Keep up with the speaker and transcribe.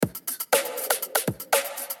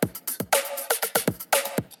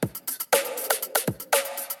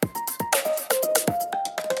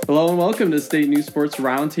Hello and welcome to State News Sports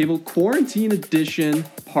Roundtable Quarantine Edition,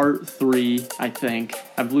 Part 3, I think.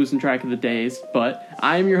 I'm losing track of the days, but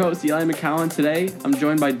I am your host, Eli McKown. Today, I'm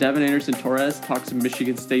joined by Devin Anderson-Torrez, talks some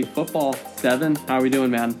Michigan State football. Devin, how are we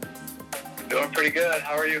doing, man? Doing pretty good.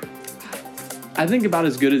 How are you? I think about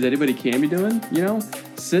as good as anybody can be doing,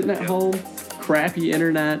 sitting at home, crappy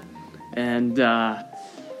internet, and,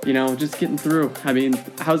 just getting through. I mean,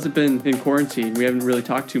 how's it been in quarantine? We haven't really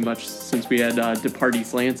talked too much since we had Depart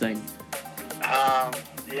East Lansing. I've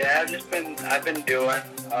been doing,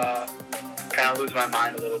 kind of lose my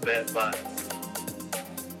mind a little bit, but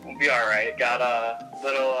we'll be all right. Got a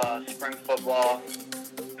little spring football,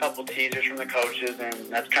 a couple teasers from the coaches, and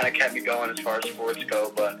that's kind of kept me going as far as sports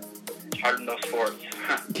go, but it's hard in those sports.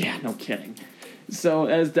 Yeah, no kidding. So,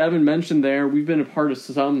 as Devin mentioned there, we've been a part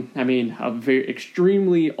of a very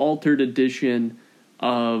extremely altered edition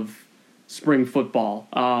of spring football.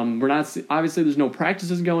 Obviously, there's no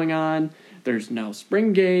practices going on. There's no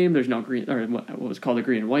spring game. There's no green, or what was called a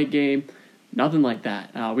green and white game. Nothing like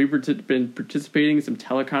that. We've been participating in some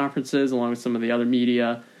teleconferences along with some of the other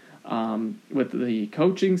media with the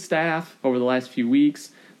coaching staff over the last few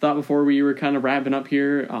weeks. Thought before we were kind of wrapping up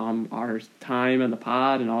here our time in the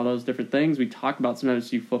pod and all those different things, we talk about some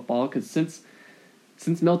MSU football because since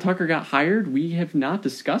Mel Tucker got hired, we have not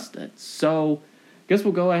discussed it. So I guess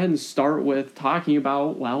we'll go ahead and start with talking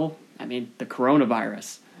about, the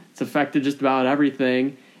coronavirus. It's affected just about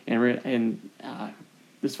everything, and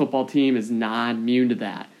this football team is not immune to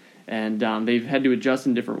that. And they've had to adjust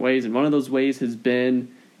in different ways, and one of those ways has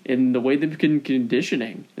been in the way they've been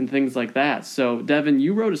conditioning and things like that. So, Devin,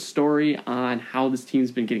 you wrote a story on how this team's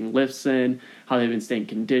been getting lifts in, how they've been staying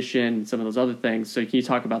conditioned, and some of those other things. So can you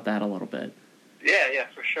talk about that a little bit? Yeah,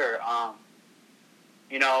 for sure.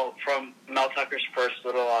 From Mel Tucker's first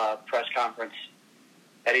little press conference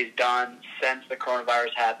that he's done since the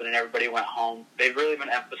coronavirus happened and everybody went home, they've really been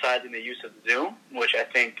emphasizing the use of Zoom, which I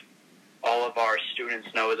think all of our students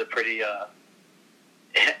know is a pretty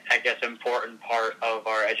important part of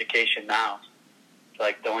our education now. It's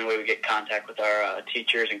like the only way we get contact with our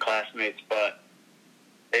teachers and classmates, but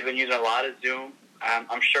they've been using a lot of Zoom.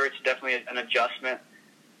 I'm sure it's definitely an adjustment.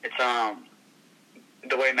 It's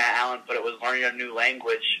the way Matt Allen put it was learning a new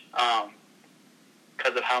language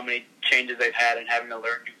because of how many changes they've had and having to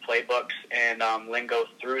learn new playbooks and lingo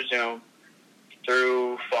through Zoom,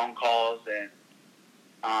 through phone calls, and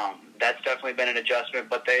that's definitely been an adjustment,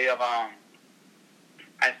 but they have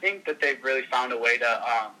I think that they've really found a way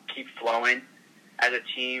to keep flowing as a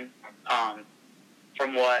team.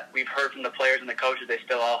 From what we've heard from the players and the coaches, they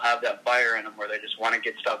still all have that fire in them where they just want to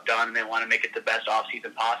get stuff done and they want to make it the best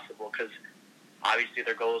offseason possible because obviously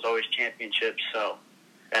their goal is always championships. So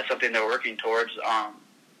that's something they're working towards.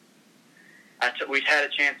 We've had a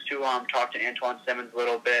chance to talk to Antoine Simmons a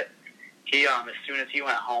little bit. He, as soon as he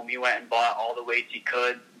went home, he went and bought all the weights he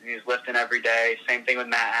could. He was lifting every day. Same thing with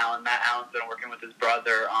Matt Allen. Matt Allen's been working with his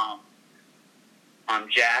brother,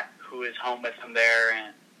 Jack, who is home with him there.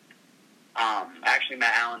 And actually,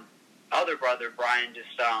 Matt Allen's other brother, Brian, just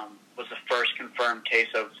was the first confirmed case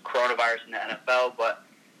of coronavirus in the NFL. But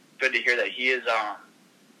good to hear that he is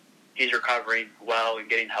he's recovering well and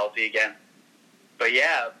getting healthy again. But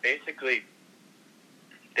yeah, basically,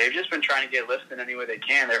 they've just been trying to get lifts in any way they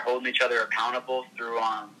can. They're holding each other accountable through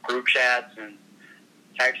group chats and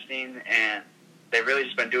texting, and they've really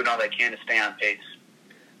just been doing all they can to stay on pace.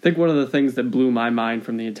 I think one of the things that blew my mind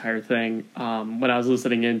from the entire thing when I was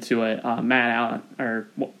listening into it, Matt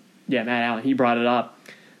Allen, he brought it up,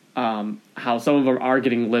 how some of them are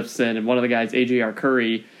getting lifts in, and one of the guys, AJR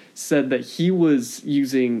Curry, said that he was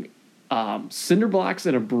using cinder blocks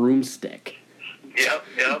and a broomstick. Yep.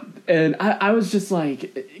 And I was just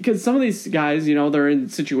like, because some of these guys, they're in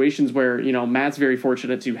situations where, Matt's very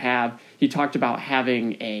fortunate to have, he talked about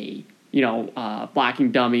having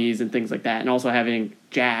blocking dummies and things like that, and also having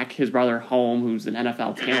Jack, his brother, home, who's an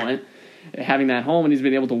NFL talent, having that home, and he's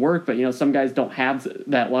been able to work, but, some guys don't have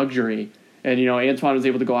that luxury. And, Antoine was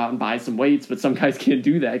able to go out and buy some weights, but some guys can't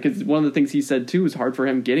do that, because one of the things he said, too, is hard for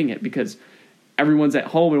him getting it, because everyone's at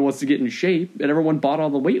home and wants to get in shape, and everyone bought all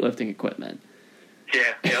the weightlifting equipment.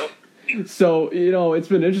 Yeah, yep. So, it's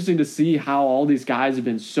been interesting to see how all these guys have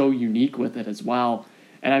been so unique with it as well.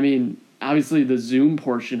 And, obviously the Zoom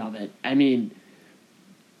portion of it,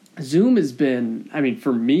 Zoom has been,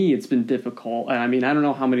 for me, it's been difficult. I don't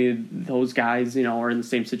know how many of those guys, are in the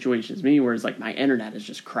same situation as me, whereas, my internet is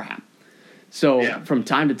just crap. So, From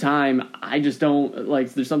time to time, I just don't,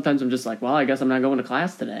 there's sometimes I'm just like, well, I guess I'm not going to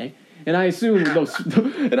class today. And I assume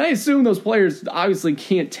those players obviously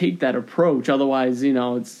can't take that approach. Otherwise,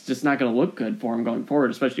 it's just not going to look good for them going forward,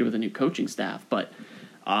 especially with a new coaching staff. But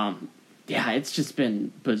Yeah, it's just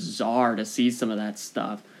been bizarre to see some of that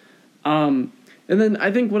stuff. And then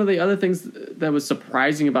I think one of the other things that was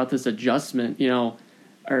surprising about this adjustment,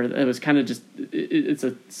 or it was kind of just it's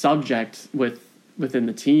a subject within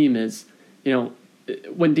the team is,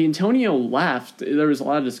 when D'Antonio left, there was a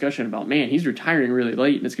lot of discussion about, man, he's retiring really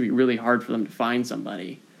late, and it's going to be really hard for them to find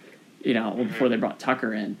somebody, before they brought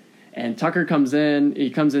Tucker in. And Tucker comes in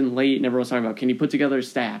late, and everyone's talking about, can he put together a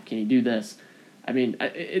staff? Can he do this? I mean,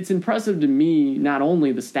 it's impressive to me, not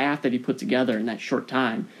only the staff that he put together in that short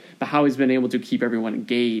time, but how he's been able to keep everyone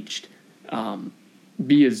engaged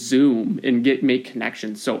via Zoom and make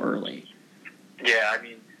connections so early. Yeah, I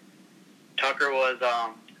mean, Tucker was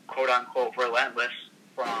quote-unquote relentless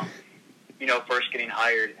from, first getting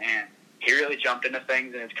hired, and he really jumped into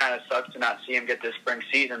things, and it kind of sucks to not see him get this spring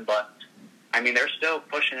season, but, I mean, they're still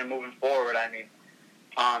pushing and moving forward. I mean,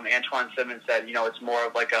 Antoine Simmons said, it's more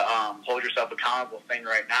of like a hold yourself accountable thing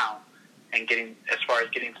right now, and as far as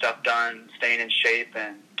getting stuff done, staying in shape,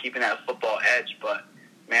 and keeping that football edge. But,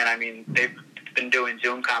 man, I mean, they've been doing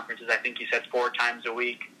Zoom conferences, I think he said 4 times a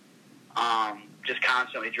week, just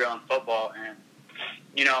constantly drilling football. And,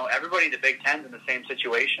 everybody in the Big Ten's in the same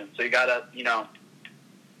situation. So you got to,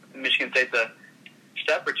 Michigan State's a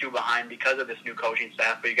step or two behind because of this new coaching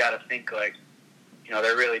staff, but you got to think,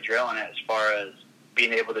 they're really drilling it as far as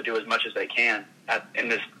being able to do as much as they can in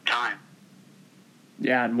this time.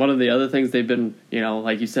 Yeah, and one of the other things they've been,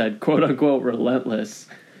 like you said, quote-unquote relentless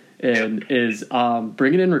is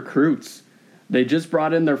bringing in recruits. They just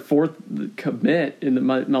brought in their 4th commit in the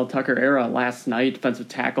Mel Tucker era last night, defensive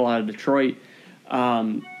tackle out of Detroit.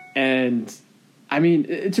 And, I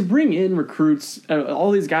mean, to bring in recruits,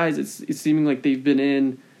 all these guys, it's seeming like they've been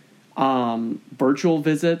in virtual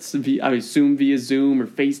visits, I assume via Zoom or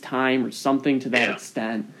FaceTime or something to that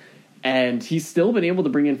extent. And he's still been able to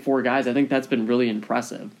bring in 4 guys. I think that's been really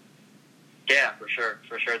impressive. Yeah, for sure.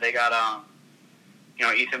 They got,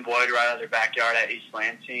 Ethan Boyd right out of their backyard at East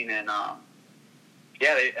Lansing. And,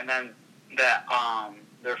 and then that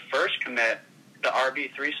their first commit, the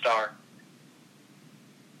RB 3-star,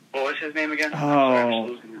 what was his name again?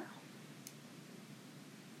 Oh,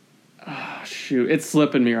 shoot. It's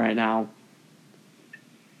slipping me right now.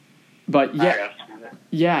 But,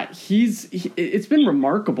 it's been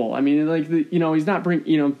remarkable. I mean, he's not maybe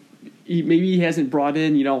he hasn't brought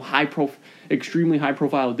in, extremely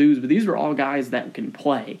high-profile dudes, but these were all guys that can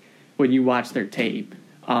play when you watch their tape.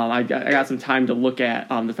 I got some time to look at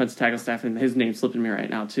defensive tackle staff, and his name's slipping me right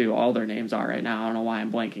now, too. All their names are right now. I don't know why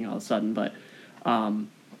I'm blanking all of a sudden, but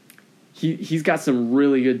he's got some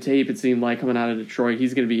really good tape, it seemed like, coming out of Detroit.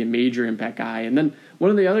 He's going to be a major impact guy. And then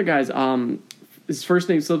one of the other guys, his first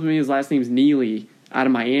name's slipping me, his last name's Neely, out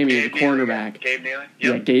of Miami, as a cornerback. Gabe Neely?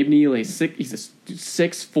 Yep. Yeah, Gabe Neely. He's a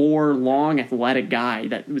 6'4", long, athletic guy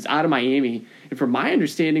that was out of Miami. And from my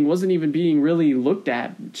understanding, wasn't even being really looked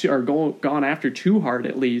at or gone after too hard,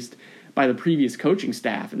 at least, by the previous coaching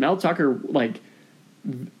staff. And Mel Tucker,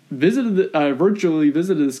 virtually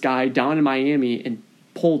visited this guy down in Miami and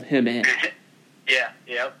pulled him in.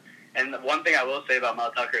 Yep. And the one thing I will say about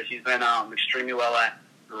Mel Tucker is he's been extremely well at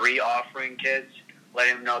re-offering kids,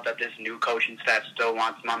 letting them know that this new coaching staff still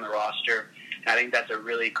wants them on the roster. And I think that's a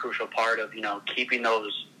really crucial part of, keeping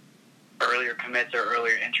those earlier commits or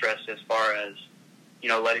earlier interests as far as,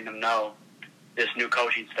 letting them know this new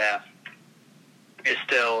coaching staff is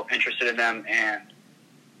still interested in them, and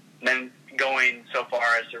then going so far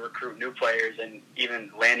as to recruit new players and even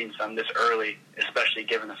landing some this early, especially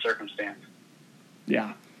given the circumstance.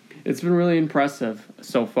 Yeah, it's been really impressive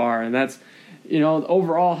so far, and that's,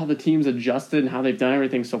 overall how the team's adjusted and how they've done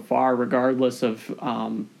everything so far, regardless of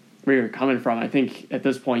where you're coming from. I think at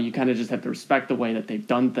this point you kind of just have to respect the way that they've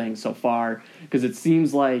done things so far, because it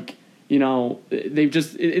seems like, they've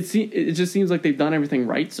just it just seems like they've done everything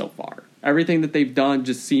right so far. Everything that they've done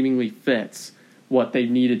just seemingly fits what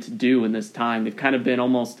they've needed to do in this time. They've kind of been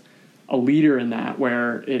almost a leader in that,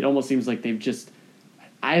 where it almost seems like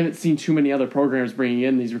I haven't seen too many other programs bringing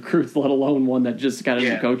in these recruits, let alone one that just got a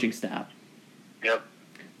new coaching staff. Yep.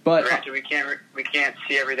 But granted, we can't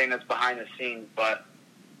see everything that's behind the scenes, but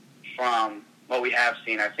from what we have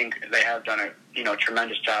seen, I think they have done a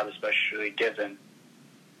tremendous job, especially given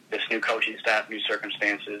this new coaching staff, new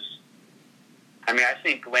circumstances. I mean, I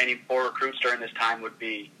think landing 4 recruits during this time would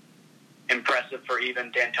be impressive for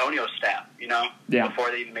even D'Antonio's staff, before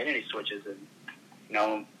they even made any switches. And,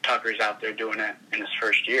 Tucker's out there doing it in his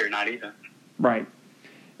first year, not even. Right.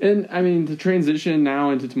 And, I mean, to transition now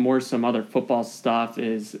into some other football stuff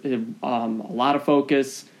is a lot of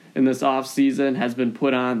focus in this offseason has been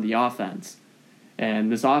put on the offense.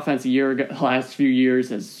 And this offense last few years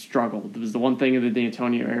has struggled. It was the one thing in the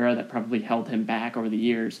D'Antonio era that probably held him back over the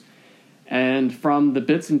years. And from the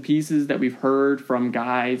bits and pieces that we've heard from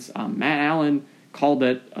guys, Matt Allen called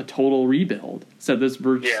it a total rebuild. Said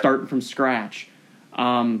we're starting from scratch.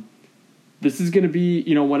 This is going to be,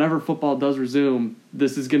 whenever football does resume,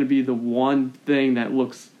 this is going to be the one thing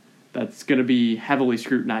that's going to be heavily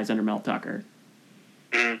scrutinized under Mel Tucker.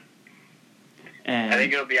 Mm. And I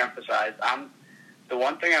think it'll be emphasized. The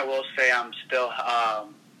one thing I will say I'm still,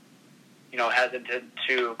 hesitant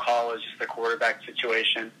to call is just the quarterback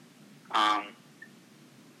situation.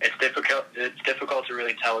 It's difficult. It's difficult to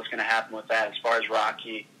really tell what's going to happen with that as far as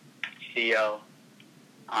Rocky, Theo,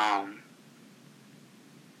 and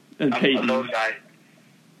Peyton. Those guys.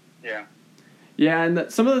 Yeah. Yeah, and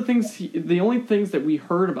some of the things, the only things that we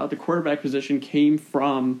heard about the quarterback position came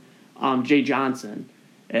from Jay Johnson.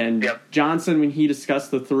 And Johnson, when he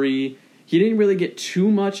discussed the three, he didn't really get too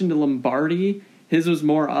much into Lombardi. His was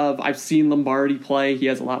more of, I've seen Lombardi play. He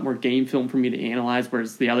has a lot more game film for me to analyze,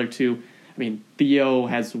 whereas the other two, Theo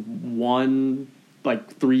has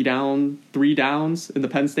three downs in the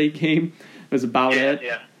Penn State game. It was about it.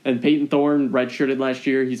 Yeah. And Peyton Thorne redshirted last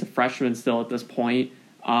year. He's a freshman still at this point.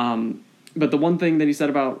 But the one thing that he said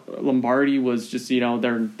about Lombardi was just, they are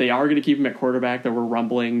going to keep him at quarterback. There were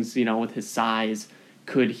rumblings, with his size.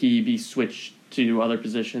 Could he be switched to other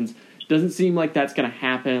positions? Doesn't seem like that's going to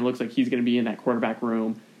happen. It looks like he's going to be in that quarterback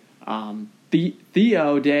room.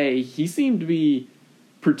 Theo Day, he seemed to be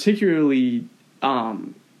particularly,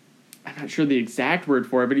 I'm not sure the exact word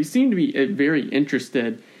for it, but he seemed to be very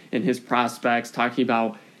interested in his prospects, talking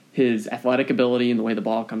about his athletic ability and the way the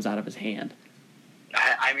ball comes out of his hand.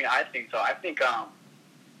 I think so. I think, some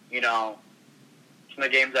of the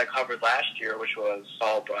games I covered last year, which was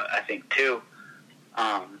all but I think 2,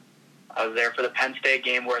 I was there for the Penn State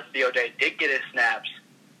game where Theo Day did get his snaps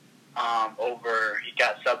he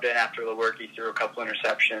got subbed in after Lewerke threw a couple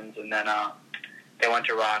interceptions, and then they went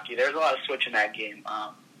to Rocky. There's a lot of switch in that game.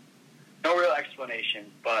 No real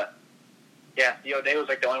explanation, but yeah, Theo Day was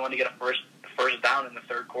the only one to get a first down in the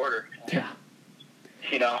third quarter. Yeah.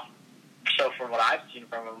 So from what I've seen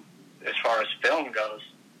from him, as far as film goes,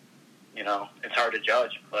 it's hard to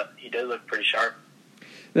judge, but he did look pretty sharp.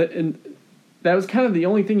 That was kind of the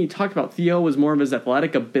only thing he talked about. Theo was more of his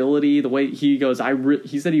athletic ability. The way he goes,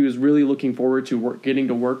 he said he was really looking forward to getting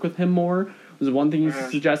to work with him more. Was the one thing he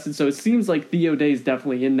suggested. So it seems like Theo Day is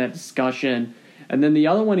definitely in that discussion. And then the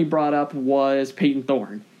other one he brought up was Peyton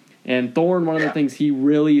Thorne. And Thorne, one of the things he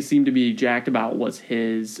really seemed to be jacked about was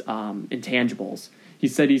his intangibles. He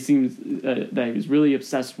said he seems that he was really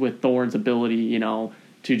obsessed with Thorne's ability,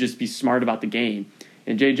 to just be smart about the game.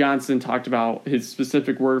 And Jay Johnson talked about his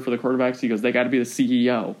specific word for the quarterbacks. He goes, they got to be the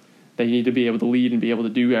CEO. They need to be able to lead and be able to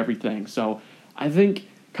do everything. So I think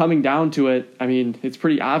coming down to it, it's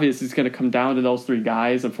pretty obvious it's going to come down to those three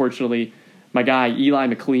guys. Unfortunately, my guy, Eli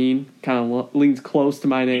McLean, kind of leans close to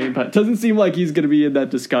my name, but it doesn't seem like he's going to be in that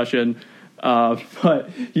discussion. But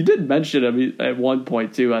he did mention him at one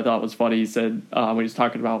point, too. I thought it was funny. He said, when he was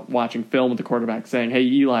talking about watching film with the quarterback, saying, hey,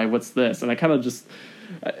 Eli, what's this? And I kind of just...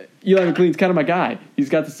 Eli McLean's kind of my guy. He's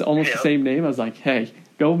got almost the same name. I was like, hey,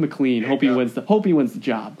 go McLean. Hope he wins the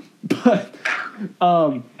job. But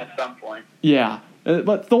at some point. Yeah.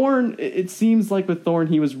 But Thorne, it seems like with Thorne,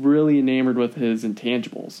 he was really enamored with his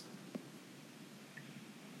intangibles.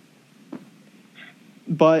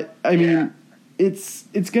 But it's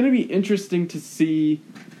going to be interesting to see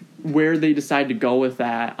where they decide to go with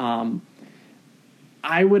that.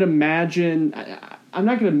 I would imagine. I'm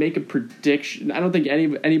not going to make a prediction. I don't think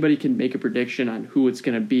anybody can make a prediction on who it's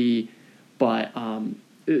going to be, but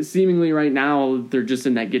seemingly right now they're just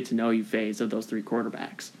in that get-to-know-you phase of those three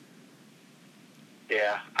quarterbacks.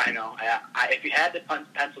 Yeah, I know. If you had to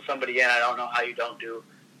pencil somebody in, I don't know how you don't do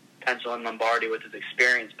pencil in Lombardi with his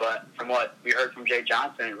experience, but from what we heard from Jay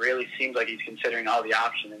Johnson, it really seems like he's considering all the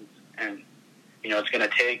options, and it's going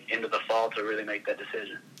to take into the fall to really make that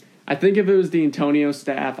decision. I think if it was the Antonio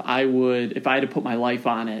staff, if I had to put my life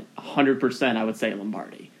on it, 100%, I would say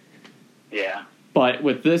Lombardi. Yeah. But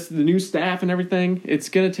with the new staff and everything, it's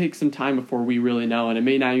going to take some time before we really know, and it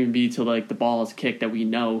may not even be till the ball is kicked that we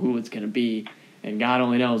know who it's going to be, and God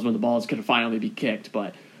only knows when the ball is going to finally be kicked,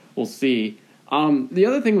 but we'll see. The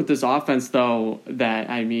other thing with this offense, though, that,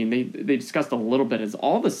 they discussed a little bit is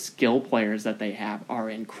all the skill players that they have are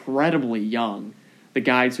incredibly young. The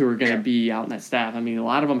guys who are going to be out in that staff. A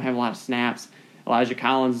lot of them have a lot of snaps. Elijah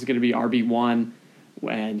Collins is going to be RB1,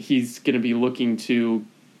 and he's going to be looking to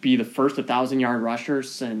be the first 1,000-yard rusher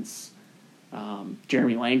since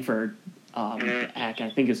Jeremy Langford, I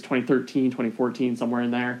think it's 2013, 2014, somewhere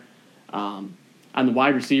in there. On the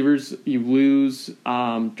wide receivers, you lose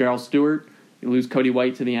Darrell Stewart, you lose Cody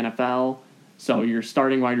White to the NFL. So your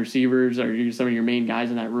starting wide receivers are some of your main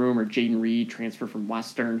guys in that room are Jaden Reed, transfer from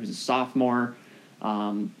Western, who's a sophomore.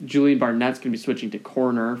 Julian Barnett's going to be switching to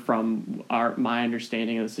corner from my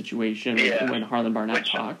understanding of the situation when Harlan Barnett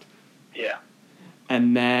talked. Yeah.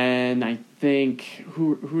 And then I think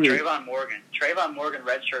who Trayvon Morgan. Trayvon Morgan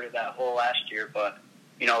redshirted that whole last year, but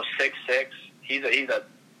 6'6". He's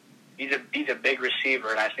a big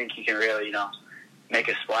receiver, and I think he can really make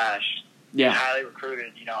a splash. Yeah. He's highly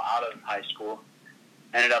recruited, out of high school.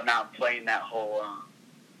 Ended up not playing that whole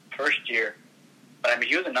first year. But, I mean,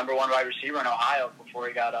 he was the number one wide receiver in Ohio before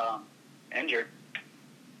he got injured.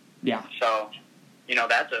 Yeah. So,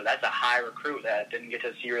 that's a high recruit that didn't get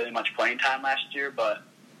to see really much playing time last year. But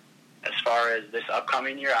as far as this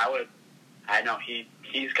upcoming year, I know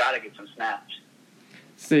he's got to get some snaps.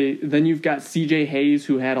 Then you've got C.J. Hayes,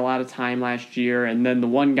 who had a lot of time last year. And then the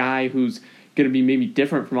one guy who's going to be maybe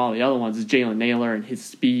different from all the other ones is Jalen Naylor and his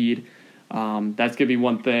speed. That's going to be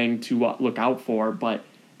one thing to look out for. But,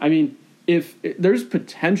 I mean, if there's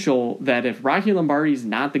potential that if Rocky Lombardi's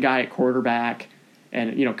not the guy at quarterback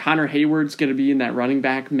and, Connor Hayward's going to be in that running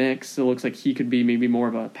back mix, it looks like he could be maybe more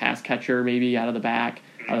of a pass catcher maybe out of the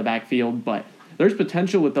backfield. But there's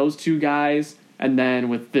potential with those two guys. And then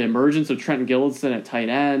with the emergence of Trenton Gillissen at tight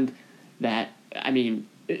end, the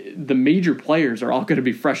major players are all going to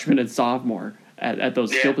be freshmen and sophomore at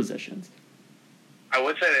those skill positions. I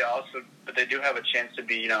would say they do have a chance to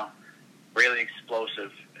be, really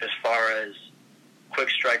explosive as far as quick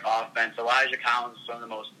strike offense. Elijah Collins was one of the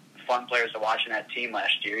most fun players to watch in that team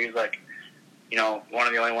last year. He was one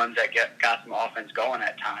of the only ones that got some offense going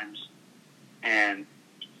at times. And,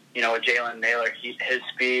 with Jalen Naylor, his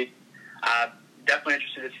speed, definitely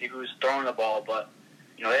interested to see who's throwing the ball, but,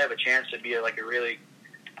 they have a chance to be I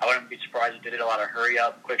wouldn't be surprised if they did a lot of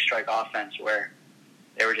hurry-up, quick-strike offense where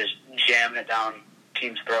they were just jamming it down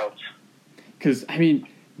teams' throats. Because,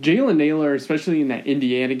 Jalen Naylor, especially in that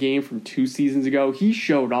Indiana game from 2 seasons ago, he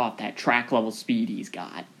showed off that track-level speed he's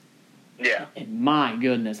got. Yeah. And my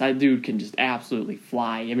goodness, that dude can just absolutely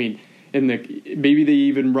fly. Maybe they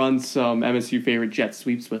even run some MSU favorite jet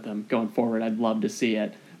sweeps with him going forward. I'd love to see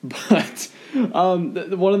it. But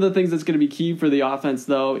one of the things that's going to be key for the offense,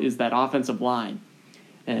 though, is that offensive line.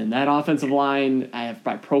 And that offensive line,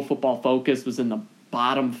 by Pro Football Focus, was in the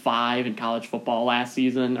bottom 5 in college football last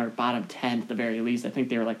season, or bottom 10 at the very least. I think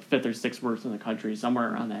they were 5th or 6th worst in the country,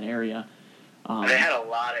 somewhere around that area. They had a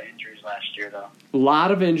lot of injuries last year, though. A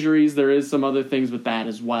lot of injuries. There is some other things with that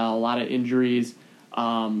as well. A lot of injuries.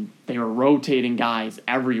 They were rotating guys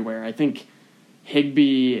everywhere. I think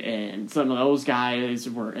Higbee and some of those guys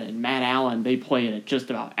and Matt Allen, they played at just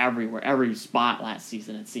about everywhere, every spot last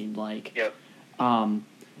season, it seemed like. Yep.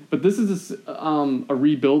 But this is a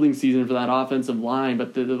rebuilding season for that offensive line.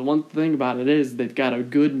 But the one thing about it is they've got a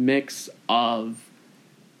good mix of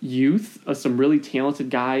youth, some really talented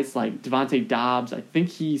guys like Devontae Dobbs. I think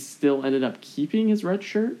he still ended up keeping his red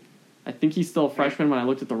shirt. I think he's still a freshman when I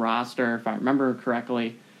looked at the roster, if I remember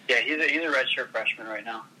correctly. Yeah, he's a redshirt freshman right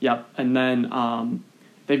now. Yep, and then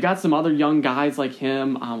they've got some other young guys like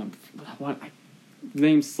him. His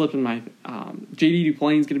name slipped in my. J.D.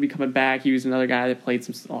 Duplain's going to be coming back. He was another guy that played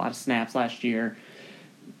a lot of snaps last year.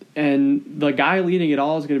 And the guy leading it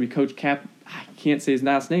all is going to be Coach Cap. I can't say his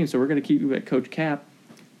last name, so we're going to keep you at Coach Cap.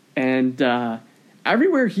 And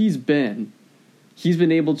everywhere he's been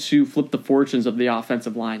able to flip the fortunes of the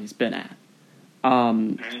offensive line he's been at.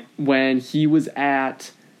 When he was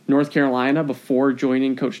at North Carolina before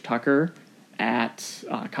joining Coach Tucker at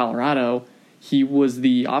Colorado, he was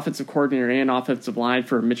the offensive coordinator and offensive line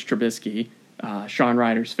for Mitch Trubisky, Sean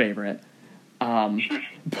Ryder's favorite.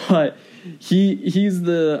 But he was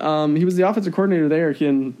the offensive coordinator there.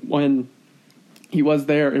 When he was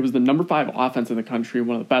there, it was the number 5 offense in the country,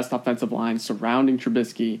 one of the best offensive lines surrounding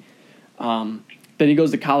Trubisky. Then he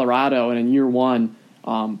goes to Colorado, and in year 1,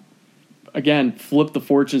 again, flipped the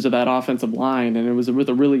fortunes of that offensive line, and it was with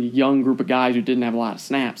a really young group of guys who didn't have a lot of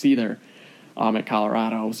snaps either at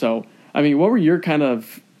Colorado. So, what were your kind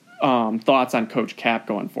of thoughts on Coach Cap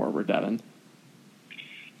going forward, Devin?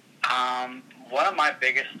 One of my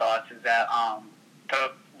biggest thoughts is that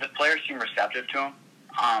the players seem receptive to him.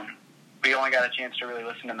 We only got a chance to really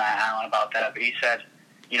listen to Matt Allen about that, but he said,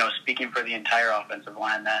 speaking for the entire offensive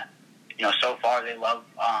line, that, so far they love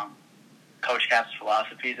Coach Cap's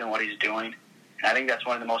philosophies and what he's doing. And I think that's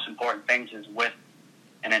one of the most important things is with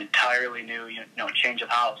an entirely new, change of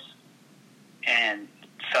house and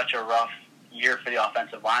such a rough year for the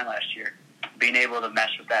offensive line last year, being able to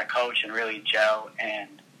mesh with that coach and really gel and,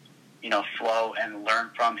 flow and learn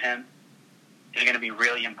from him is going to be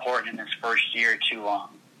really important in this first year to,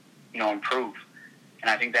 improve. And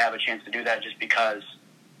I think they have a chance to do that just because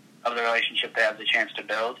of the relationship they have the chance to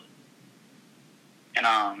build. And,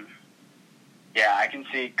 I can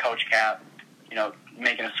see Coach Cap,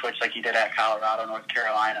 making a switch like he did at Colorado, North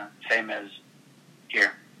Carolina, same as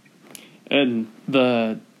here. And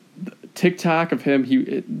the TikTok of him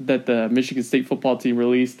that the Michigan State football team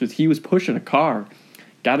released was he was pushing a car.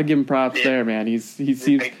 Got to give him props there, man. He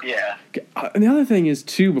seems. Yeah. And the other thing is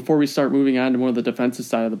too, before we start moving on to more of the defensive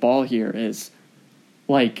side of the ball here, is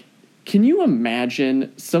like, can you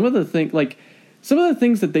imagine some of the things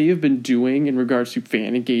that they have been doing in regards to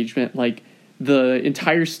fan engagement, like the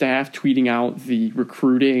entire staff tweeting out the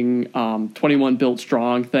recruiting 21 Built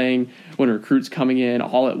Strong thing when recruits coming in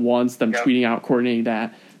all at once, them tweeting out, coordinating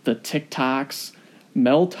that, the TikToks,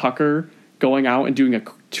 Mel Tucker going out and doing a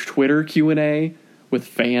Twitter Q&A with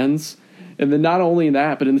fans. And then not only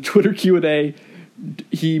that, but in the Twitter Q&A,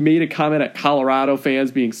 he made a comment at Colorado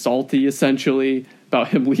fans being salty, essentially, about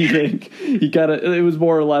him leaving. It was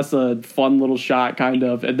more or less a fun little shot, kind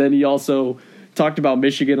of. And then he also talked about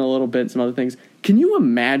Michigan a little bit and some other things. Can you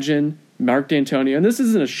imagine Mark D'Antonio, and this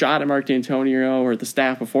isn't a shot at Mark D'Antonio or the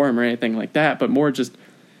staff before him or anything like that, but more just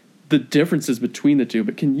the differences between the two.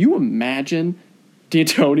 But can you imagine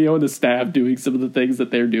D'Antonio and the staff doing some of the things that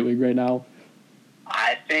they're doing right now?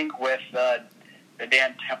 I think with the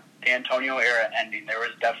D'Antonio era ending, there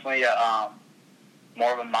was definitely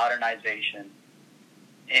more of a modernization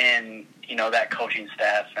in, that coaching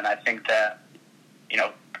staff. And I think that,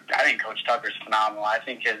 I think Coach Tucker's phenomenal. I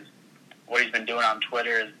think what he's been doing on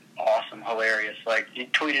Twitter is awesome, hilarious. Like, he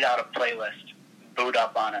tweeted out a playlist, booed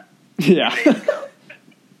up on it. Yeah. 2 days ago.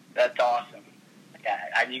 That's awesome.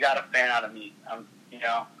 Yeah, you got a fan out of me. I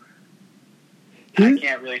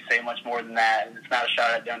can't really say much more than that. And it's not a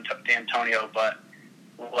shot at D'Antonio, but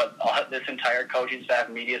what this entire coaching staff,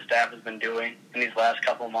 media staff has been doing in these last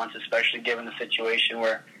couple of months, especially given the situation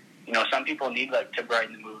where, some people need to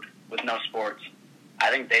brighten the mood with no sports. I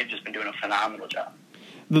think they've just been doing a phenomenal job.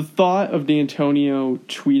 The thought of D'Antonio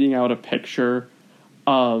tweeting out a picture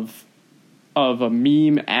of a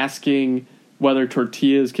meme asking whether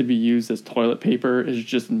tortillas could be used as toilet paper is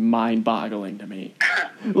just mind-boggling to me.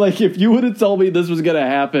 Like, if you would have told me this was going to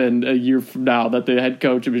happen a year from now, that the head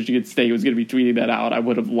coach of Michigan State was going to be tweeting that out, I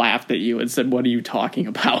would have laughed at you and said, what are you talking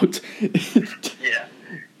about? Yeah,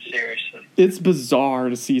 seriously. It's bizarre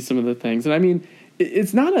to see some of the things. And I mean,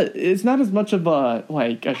 it's not as much of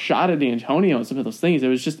a shot at D'Antonio and some of those things. It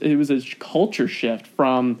was a culture shift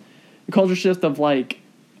of like,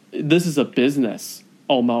 this is a business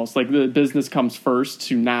almost. Like, the business comes first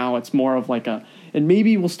to now it's more of like and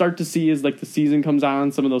maybe we'll start to see as like the season comes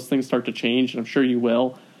on, some of those things start to change, and I'm sure you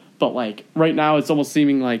will. But like right now it's almost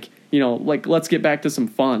seeming like, like let's get back to some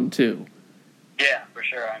fun too. Yeah, for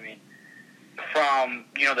sure. I mean, from,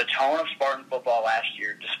 the tone of Spartan football last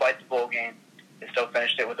year, despite the bowl game, they still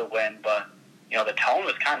finished it with a win, but, the tone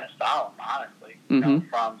was kind of solemn, honestly,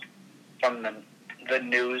 from the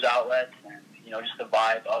news outlets and, just the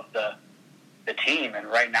vibe of the team. And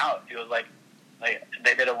right now it feels like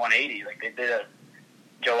they did a 180, like they did a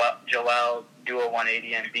Joel do a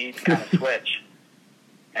 180 and beat kind of switch.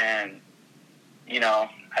 And,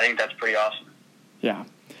 I think that's pretty awesome. Yeah.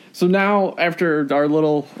 So now, after our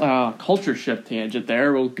little culture shift tangent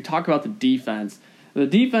there, we'll talk about the defense. The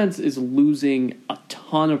defense is losing a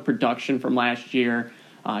ton of production from last year.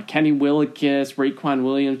 Kenny Willekes, Raekwon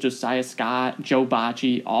Williams, Josiah Scott, Joe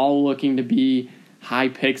Bocci, all looking to be high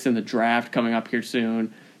picks in the draft coming up here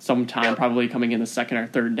soon. Sometime probably coming in the second or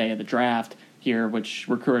third day of the draft here, which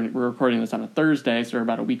we're recording this on a Thursday, so we're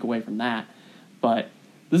about a week away from that. But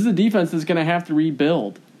this is a defense that's going to have to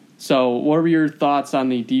rebuild. So what are your thoughts on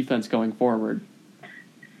the defense going forward?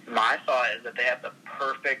 My thought is that they have the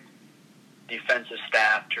perfect defensive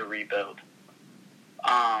staff to rebuild.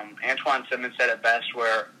 Antoine Simmons said it best,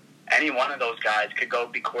 where any one of those guys could go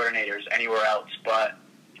be coordinators anywhere else, but,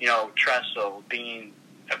 Tressel being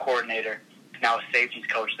a coordinator, now a safeties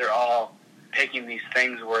coach, they're all picking these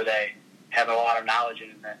things where they have a lot of knowledge in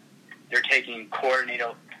it. They're taking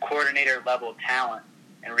coordinator level talent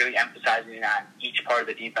and really emphasizing it on each part of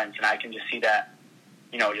the defense. And I can just see that,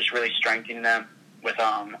 just really strengthening them with,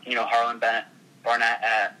 Harlan Barnett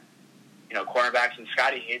at, cornerbacks, and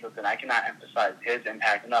Scotty Hazelton. I cannot emphasize his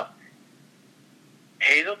impact enough.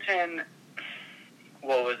 Hazelton,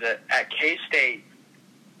 at K-State,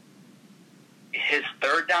 his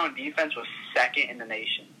third down defense was second in the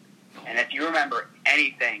nation. And if you remember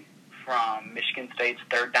anything from Michigan State's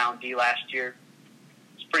third down D last year,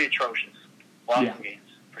 it's pretty atrocious. Lost some games,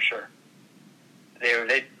 for sure.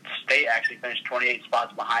 They stay actually finished 28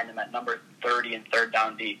 spots behind him at number 30 in third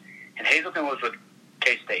down D. And Hazelton was with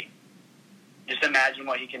K-State. Just imagine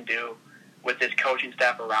what he can do with this coaching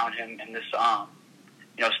staff around him and this,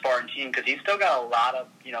 Spartan team, because he's still got a lot of,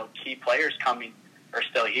 key players coming or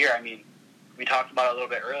still here. I mean, we talked about it a little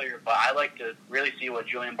bit earlier, but I like to really see what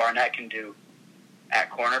Julian Barnett can do at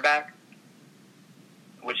cornerback,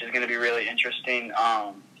 which is going to be really interesting.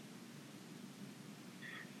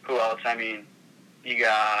 Who else? I mean, you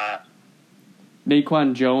got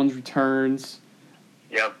Naquan Jones returns.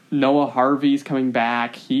 Yep. Noah Harvey's coming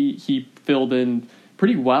back. He filled in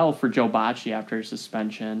pretty well for Joe Bocci after his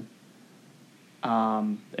suspension.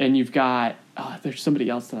 And you've got there's somebody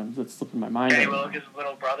else that's slipping my mind. Kenny Willick's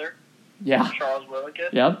little brother. Yeah. Charles Willick.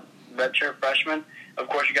 Yep. Redshirt freshman. Of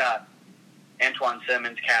course, you got Antoine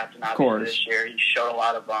Simmons, captain, obviously, this year. He showed a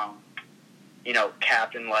lot of,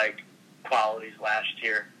 captain-like qualities last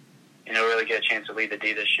year. And he'll really get a chance to lead the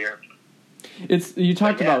D this year. You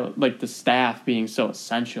talked about, the staff being so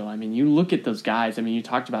essential. I mean, you look at those guys. I mean, you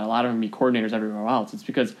talked about a lot of them be coordinators everywhere else. It's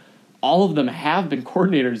because all of them have been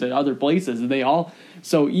coordinators at other places. And they all...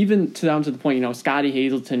 So even down to the point, Scotty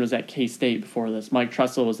Hazelton was at K-State before this. Mike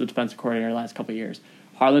Tressel was the defensive coordinator the last couple of years.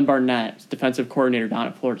 Harlan Barnett was defensive coordinator down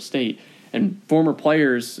at Florida State. And former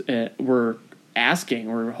players were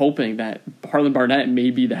hoping that Harlan Barnett may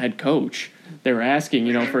be the head coach. They were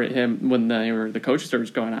asking, for him when the coaching search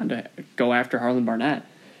was going on to go after Harlan Barnett.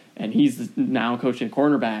 And he's now coaching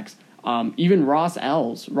cornerbacks. Even Ross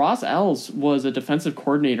Ells. Ross Ells was a defensive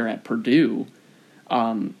coordinator at Purdue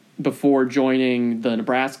before joining the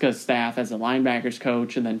Nebraska staff as a linebackers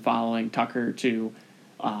coach and then following Tucker to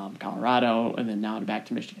Colorado and then now back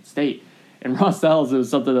to Michigan State. And Ross Ells, it was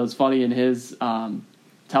something that was funny in his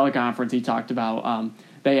teleconference. He talked about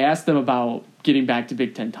they asked him about getting back to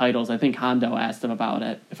Big Ten titles. I think Hondo asked him about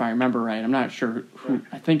it, if I remember right. I'm not sure who.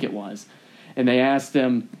 I think it was. And they asked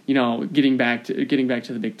him, getting back to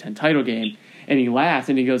the Big Ten title game, and he laughed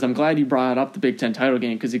and he goes, "I'm glad you brought up the Big Ten title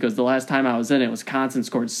game because he goes, the last time I was in it, Wisconsin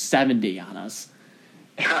scored 70 on us."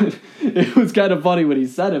 It was kind of funny when he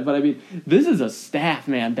said it, but I mean, this is a staff,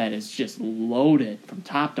 man, that is just loaded from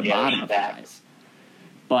top to bottom of guys.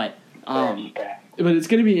 But it's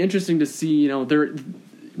going to be interesting to see.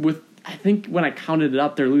 I think when I counted it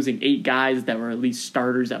up, they're losing 8 guys that were at least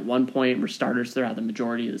starters at one point, were starters throughout the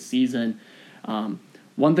majority of the season.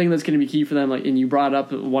 One thing that's going to be key for them, and you brought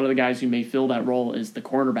up one of the guys who may fill that role, is the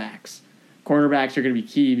cornerbacks. Cornerbacks are going to be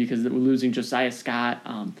key because we're losing Josiah Scott.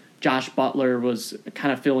 Josh Butler was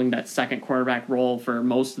kind of filling that second cornerback role for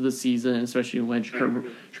most of the season, especially when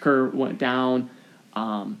Shakur went down.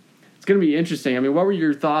 It's going to be interesting. I mean, what were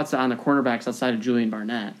your thoughts on the cornerbacks outside of Julian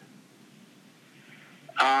Barnett?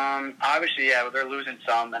 Obviously, yeah, they're losing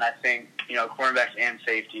some, and I think, cornerbacks and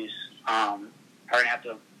safeties are going to have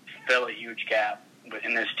to fill a huge gap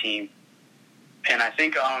within this team. And I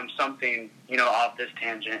think something, off this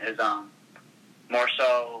tangent is more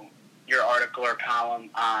so your article or column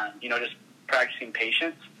on, just practicing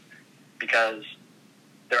patience, because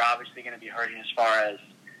they're obviously going to be hurting as far as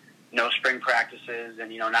no spring practices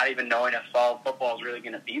and, not even knowing if fall football is really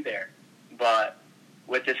going to be there. But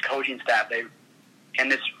with this coaching staff, and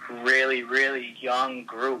this really, really young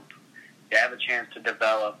group, they have a chance to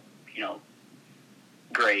develop,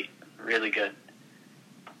 great, really good.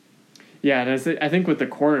 Yeah, and I think with the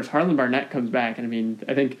corners, Harlan Barnett comes back, and I mean,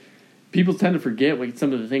 I think people tend to forget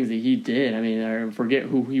some of the things that he did. I mean, or forget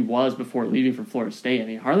who he was before leaving for Florida State. I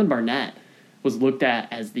mean, Harlan Barnett was looked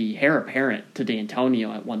at as the heir apparent to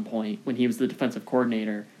D'Antonio at one point when he was the defensive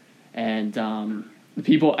coordinator, and the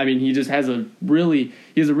people. I mean, he just has a really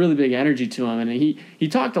big energy to him, and he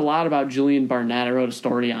talked a lot about Julian Barnett. I wrote a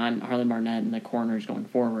story on Harlan Barnett and the corners going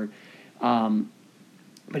forward.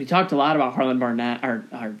 But he talked a lot about Harlan Barnett,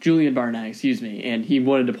 or Julian Barnett, excuse me, and he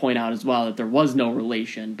wanted to point out as well that there was no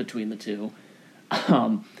relation between the two.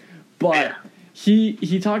 But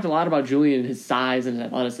he talked a lot about Julian and his size and his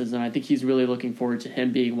athleticism. I think he's really looking forward to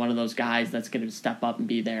him being one of those guys that's going to step up and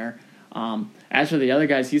be there. As for the other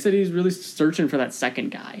guys, he said he's really searching for that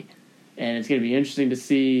second guy. And it's going to be interesting to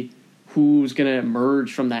see who's going to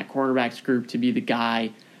emerge from that cornerbacks group to be the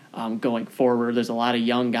guy going forward. There's a lot of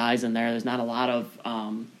young guys in there. There's not a lot of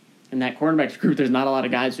in that cornerbacks group. There's not a lot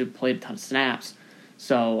of guys who've played a ton of snaps.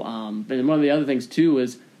 So, and one of the other things too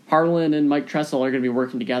is Harlan and Mike Tressel are going to be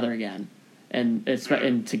working together again, and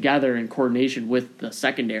together in coordination with the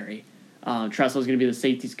secondary. Tressel is going to be the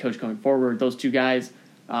safeties coach going forward. Those two guys,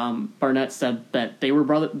 Barnett said that they were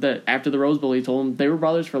that after the Rose Bowl, he told them they were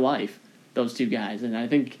brothers for life. Those two guys, and I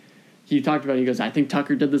think. He talked about it, he goes, I think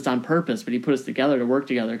Tucker did this on purpose, but he put us together to work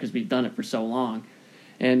together because we've done it for so long.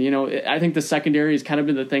 And, I think the secondary has kind of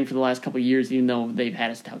been the thing for the last couple of years, even though they've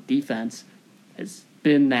had a stout defense, has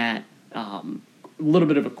been that little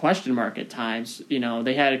bit of a question mark at times.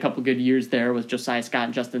 They had a couple good years there with Josiah Scott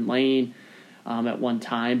and Justin Lane at one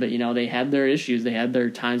time, but, they had their issues. They had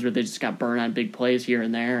their times where they just got burned on big plays here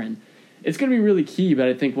and there, and it's going to be really key, but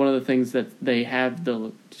I think one of the things that they have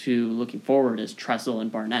looking forward is Tressel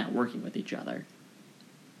and Barnett working with each other.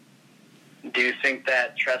 Do you think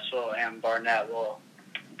that Tressel and Barnett will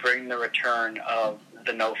bring the return of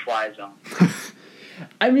the no-fly zone?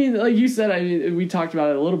 I mean, like you said, we talked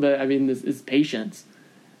about it a little bit. I mean, this is patience.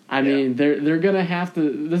 I mean, they're going to have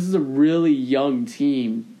to – this is a really young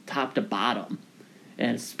team, top to bottom,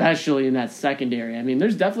 and especially in that secondary. I mean,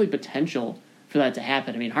 there's definitely potential for that to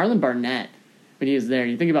happen. I mean, Harlan Barnett, when he was there,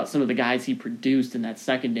 you think about some of the guys he produced in that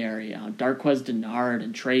secondary, Darquez Denard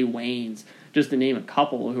and Trey Waynes, just to name a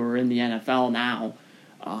couple who are in the NFL now,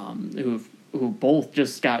 who both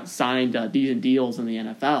just got signed decent deals in the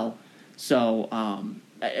NFL. So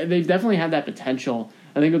they've definitely had that potential.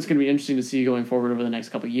 I think what's going to be interesting to see going forward over the next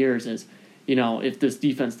couple of years is, if this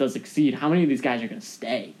defense does succeed, how many of these guys are going to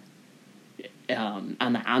stay on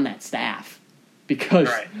that staff? Because,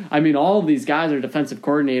 right. I mean, all of these guys are defensive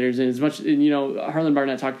coordinators, and as much, Harlan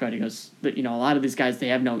Barnett talked about it, he goes, that, a lot of these guys, they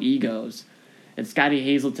have no egos. And Scotty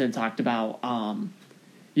Hazelton talked about,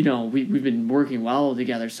 we've been working well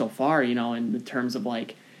together so far, in the terms of,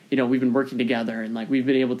 like, we've been working together, and, like, we've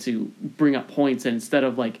been able to bring up points, and instead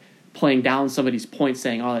of, like, playing down somebody's points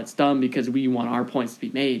saying, oh, that's dumb because we want our points to be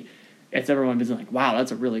made, it's everyone being like, wow,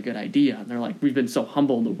 that's a really good idea. And they're like, we've been so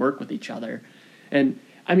humbled to work with each other. And,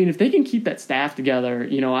 I mean, if they can keep that staff together,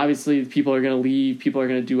 obviously people are going to leave, people are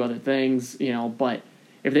going to do other things, but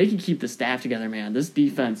if they can keep the staff together, man, this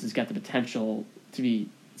defense has got the potential to be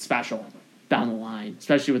special down the line,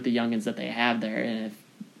 especially with the youngins that they have there, and if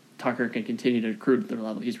Tucker can continue to recruit at the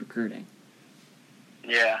level he's recruiting.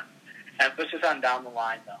 Yeah. Emphasis on down the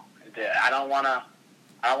line, though. I don't want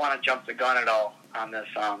to jump the gun at all on this,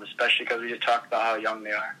 especially because we just talked about how young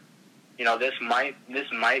they are. This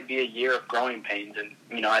might be a year of growing pains,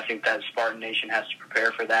 and I think that Spartan Nation has to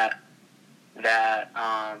prepare for that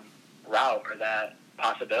route or that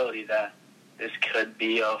possibility that this could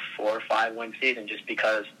be a 4 or 5 win season just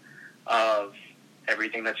because of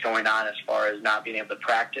everything that's going on as far as not being able to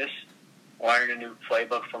practice, learning a new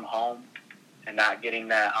playbook from home, and not getting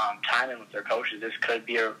that time in with their coaches. This could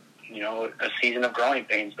be a season of growing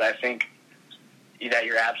pains, but I think that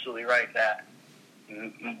you're absolutely right that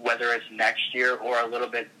whether it's next year or a little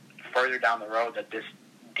bit further down the road, that this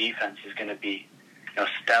defense is going to be,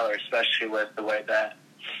 stellar, especially with the way that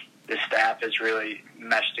this staff is really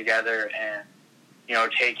meshed together and,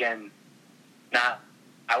 taken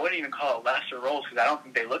I wouldn't even call it lesser roles because I don't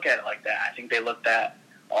think they look at it like that. I think they looked at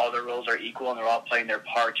all the roles are equal and they're all playing their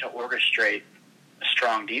part to orchestrate a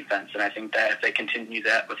strong defense. And I think that if they continue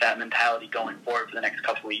that with that mentality going forward for the next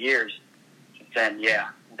couple of years, then,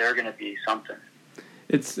 they're going to be something.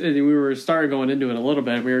 We were started going into it a little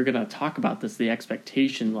bit. We were going to talk about this, the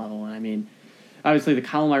expectation level. And I mean, obviously the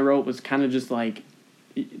column I wrote was kind of just like,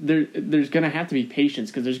 there's going to have to be patience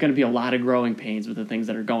because there's going to be a lot of growing pains with the things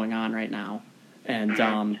that are going on right now. And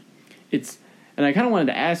and I kind of wanted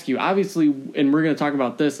to ask you, obviously, and we're going to talk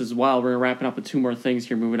about this as well. We're wrapping up with 2 more things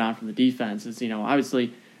here, moving on from the defense. Is,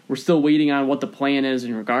 obviously, we're still waiting on what the plan is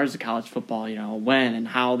in regards to college football, when and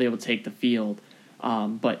how they will take the field.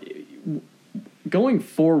 But going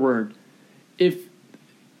forward, if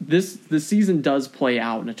the season does play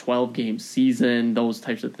out in a 12-game season, those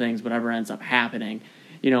types of things, whatever ends up happening,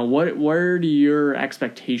 where do your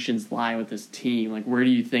expectations lie with this team? Like, where do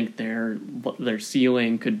you think their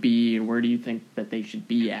ceiling could be, and where do you think that they should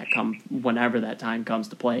be at whenever that time comes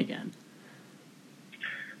to play again?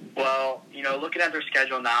 Well, looking at their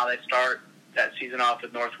schedule now, they start that season off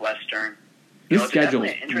with Northwestern. This schedule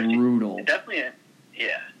is brutal. Definitely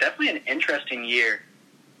an interesting year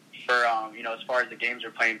for as far as the games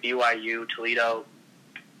are playing. BYU, Toledo,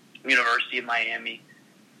 University of Miami.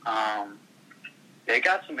 They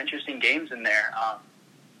got some interesting games in there.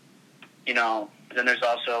 Then there's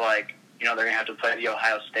also they're gonna have to play the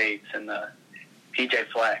Ohio States and the PJ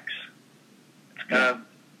Flex.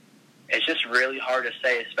 It's just really hard to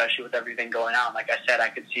say, especially with everything going on. Like I said, I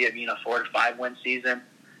could see it being a 4 to 5 win season,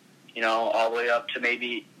 all the way up to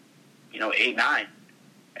maybe, 8, 9.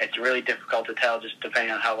 It's really difficult to tell just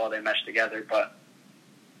depending on how well they mesh together. But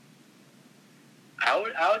I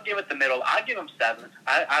would give it the middle. I'd give them 7.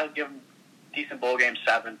 I would give them decent bowl game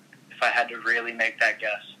 7 if I had to really make that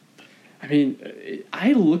guess. I mean,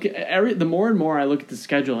 I look at the more and more I look at the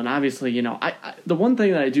schedule, and obviously, the one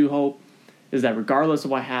thing that I do hope is that regardless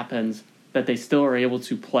of what happens, that they still are able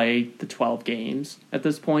to play the 12 games at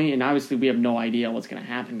this point. And obviously we have no idea what's going to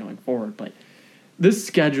happen going forward. But this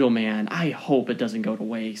schedule, man, I hope it doesn't go to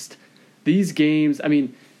waste. These games, I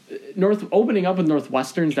mean, opening up with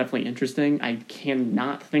Northwestern is definitely interesting. I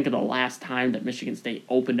cannot think of the last time that Michigan State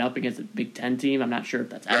opened up against a Big Ten team. I'm not sure if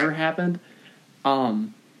that's ever happened.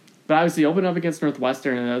 But obviously opened up against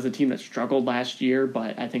Northwestern, and that was a team that struggled last year,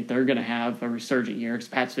 but I think they're going to have a resurgent year because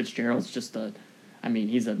Pat Fitzgerald's just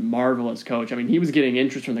he's a marvelous coach. I mean, he was getting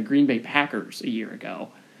interest from the Green Bay Packers a year ago.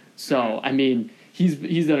 So, I mean,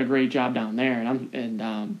 he's done a great job down there,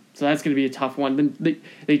 so that's going to be a tough one. Then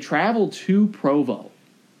they travel to Provo,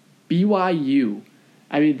 BYU.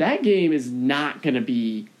 I mean, that game is not going to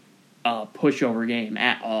be a pushover game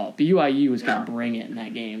at all. BYU is going to bring it in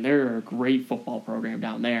that game. They're a great football program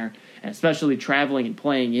down there, and especially traveling and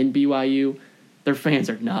playing in BYU, their fans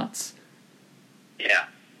are nuts. Yeah.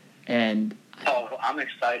 And I'm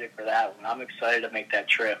excited for that one. I'm excited to make that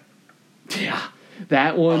trip. Yeah,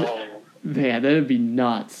 that one. Man, that'd be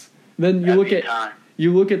nuts. Then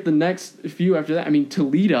you look at the next few after that. I mean,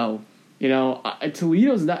 Toledo.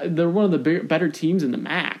 Toledo's they're one of the better teams in the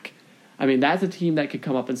MAC. I mean, that's a team that could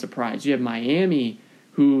come up and surprise. You have Miami,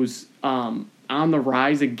 who's on the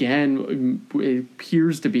rise again. It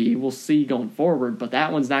appears to be. We'll see going forward, but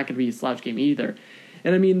that one's not going to be a slouch game either.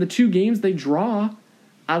 And I mean, the two games they draw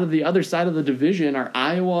out of the other side of the division are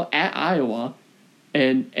Iowa at Iowa,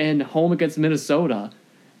 and home against Minnesota.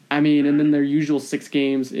 I mean, and then their usual 6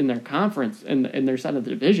 games in their conference and their side of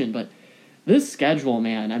the division. But this schedule,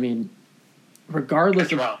 man, I mean,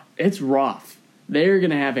 regardless it's rough. They're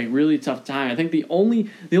going to have a really tough time. I think the only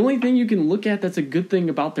thing you can look at that's a good thing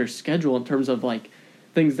about their schedule in terms of like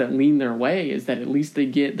things that lean their way is that at least they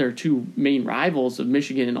get their 2 main rivals of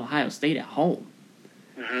Michigan and Ohio State at home.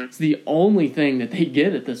 Mm-hmm. It's the only thing that they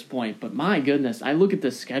get at this point. But my goodness, I look at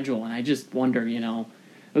this schedule and I just wonder, it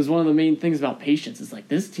was one of the main things about patience. It's like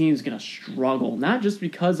this team's going to struggle, not just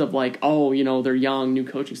because of like, they're young, new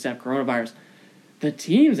coaching staff, coronavirus. The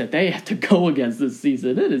teams that they have to go against this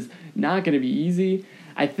season, it is not going to be easy.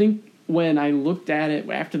 I think when I looked at it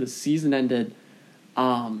after the season ended,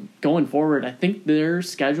 going forward, I think their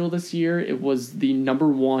schedule this year, it was the number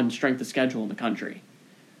 1 strength of schedule in the country,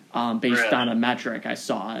 based on a metric I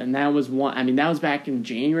saw. And that was that was back in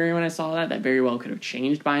January when I saw that. That very well could have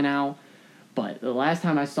changed by now. But the last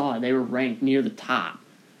time I saw it, they were ranked near the top.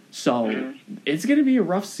 So it's going to be a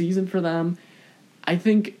rough season for them. I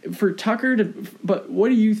think for Tucker but what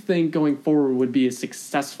do you think going forward would be a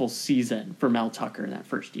successful season for Mel Tucker in that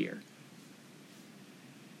first year?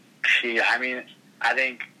 I mean, I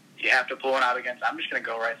think you have to pull one out against, I'm just going to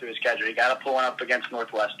go right through his schedule. You got to pull one up against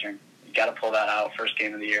Northwestern. You got to pull that out first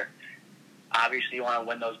game of the year. Obviously, you want to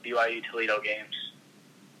win those BYU Toledo games.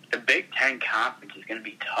 The Big Ten Conference is going to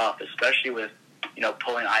be tough, especially with,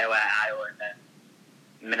 pulling Iowa at Iowa and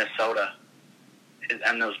then Minnesota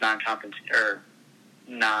and those non-conference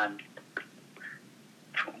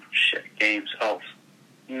games.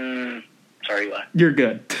 Sorry, Eli. You're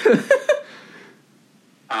good.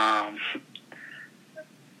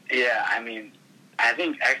 Yeah, I mean, I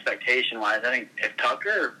think expectation-wise, if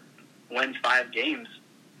Tucker wins 5 games,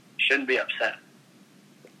 shouldn't be upset.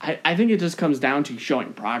 I think it just comes down to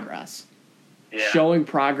showing progress. Yeah. Showing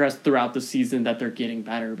progress throughout the season that they're getting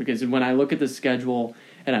better. Because when I look at the schedule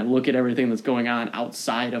and I look at everything that's going on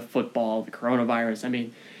outside of football, the coronavirus, I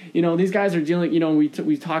mean, these guys are dealing,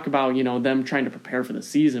 we talk about, them trying to prepare for the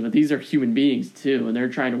season, but these are human beings too, and they're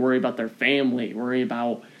trying to worry about their family, worry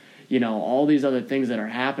about, all these other things that are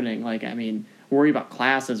happening. Like, I mean, worry about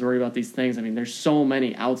classes, worry about these things. I mean, there's so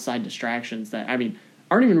many outside distractions that,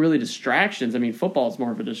 aren't even really distractions. I mean, football is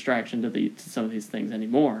more of a distraction to some of these things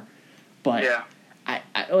anymore. But yeah. I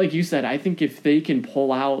like you said, I think if they can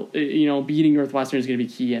pull out, beating Northwestern is going to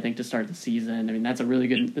be key, I think, to start the season. I mean, that's going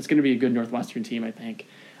to be a good Northwestern team, I think.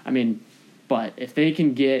 But if they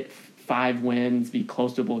can get 5 wins, be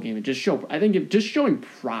close to a bowl game, and just showing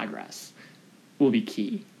progress will be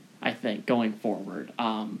key, I think, going forward.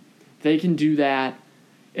 If they can do that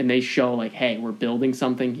and they show, like, hey, we're building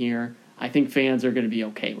something here, I think fans are going to be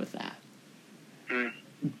okay with that.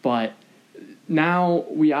 But now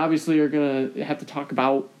we obviously are going to have to talk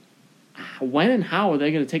about when and how are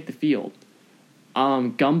they going to take the field.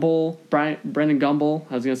 Brendan Gumbel,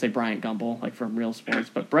 I was going to say Bryant Gumbel, like from Real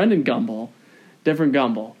Sports, but Brendan Gumbel, different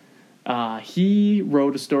Gumbel, he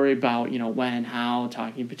wrote a story about, when and how,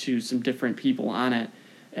 talking to some different people on it,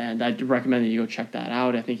 and I'd recommend that you go check that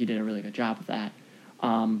out. I think he did a really good job with that.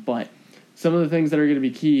 But some of the things that are going to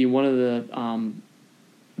be key, one of the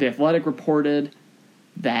Athletic reported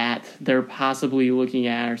that they're possibly looking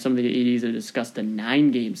at, or some of the ADs have discussed, a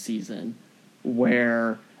 9-game season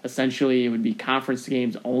where essentially it would be conference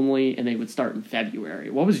games only and they would start in February.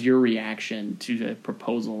 What was your reaction to a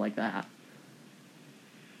proposal like that?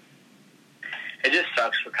 It just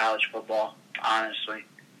sucks for college football, honestly.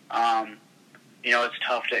 It's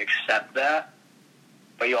tough to accept that,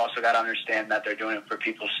 but you also got to understand that they're doing it for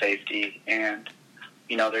people's safety, and,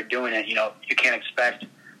 they're doing it. You can't expect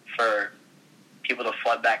for people to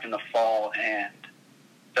flood back in the fall and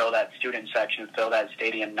fill that student section, fill that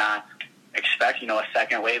stadium, not expect, a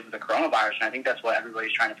second wave of the coronavirus. And I think that's what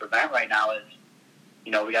everybody's trying to prevent right now is,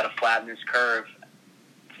 we got to flatten this curve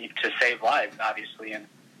to save lives, obviously. And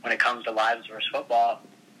when it comes to lives versus football,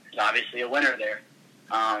 there's obviously a winner there.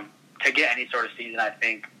 To get any sort of season, I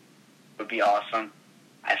think, would be awesome.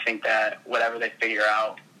 I think that whatever they figure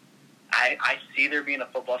out, I see there being a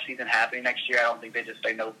football season happening next year. I don't think they just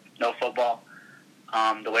say no football.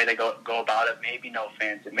 The way they go about it, maybe no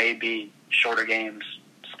fans. It may be shorter games,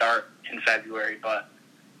 start in February, but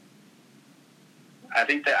I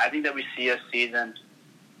think that we see a season.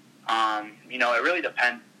 It really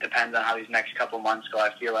depends on how these next couple months go. I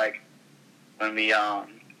feel like when we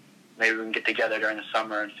maybe we can get together during the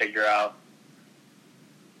summer and figure out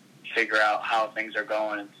how things are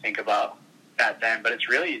going and think about that then. But it's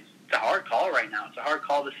a hard call right now. It's a hard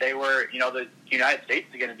call to say where the United States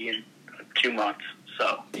is going to be in 2 months.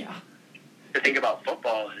 So yeah, to think about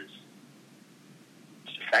football is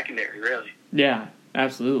secondary, really. Yeah,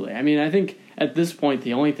 absolutely. I mean, I think at this point,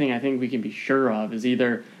 the only thing I think we can be sure of is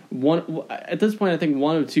either one. At this point, I think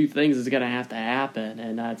one of two things is going to have to happen,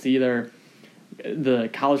 and that's either the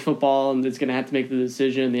college football is going to have to make the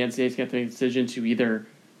decision, the NCAA is going to have to make the decision to either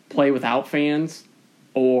play without fans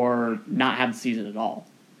or not have the season at all.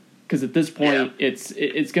 Because at this point, it's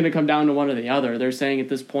going to come down to one or the other. They're saying at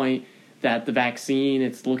this point that the vaccine,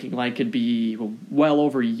 it's looking like, could be well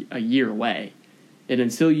over a year away. And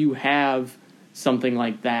until you have something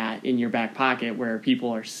like that in your back pocket where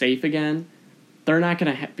people are safe again, they're not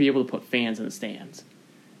going to be able to put fans in the stands.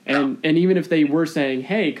 And even if they were saying,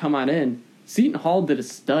 hey, come on in, Seton Hall did a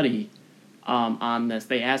study on this.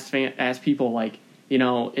 They asked people, like,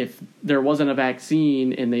 if there wasn't a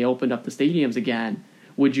vaccine and they opened up the stadiums again,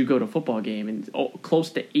 would you go to a football game? And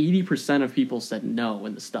close to 80% of people said no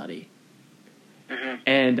in the study. Mm-hmm.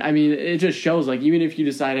 And, I mean, it just shows, like, even if you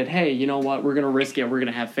decided, hey, you know what, we're going to risk it, we're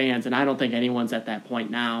going to have fans, and I don't think anyone's at that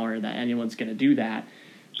point now or that anyone's going to do that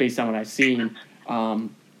based on what I've seen,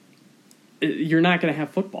 you're not going to have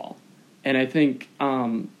football. And I think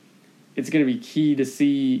it's going to be key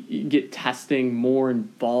to get testing more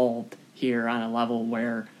involved here on a level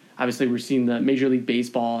where obviously we're seeing the Major League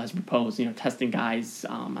Baseball has proposed, testing guys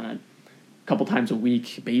on a couple times a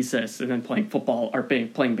week basis and then playing football or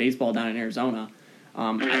playing baseball down in Arizona.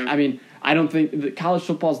 I mean, I don't think the college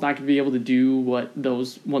football is not going to be able to do what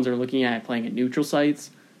those ones are looking at playing at neutral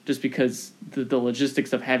sites, just because the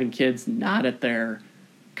logistics of having kids not at their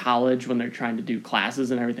college when they're trying to do classes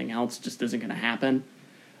and everything else just isn't going to happen.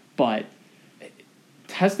 But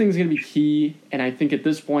testing is going to be key, and I think at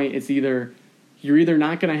this point you're either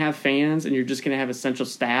not going to have fans and you're just going to have essential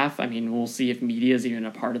staff. I mean, we'll see if media is even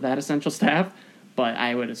a part of that essential staff, but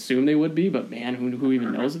I would assume they would be. But man, who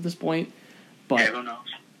even knows at this point? But yeah, who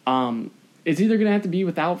knows? It's either going to have to be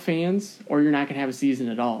without fans or you're not going to have a season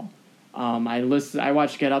at all. I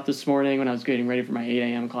watched Get Up this morning when I was getting ready for my 8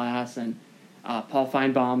 a.m. class, and Paul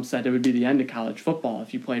Feinbaum said it would be the end of college football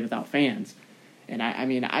if you played without fans. And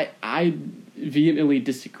I vehemently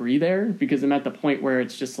disagree there, because I'm at the point where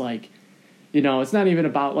it's just like, it's not even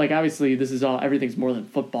about, like, obviously everything's more than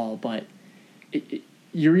football, but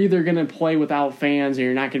you're either going to play without fans or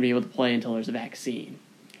you're not going to be able to play until there's a vaccine.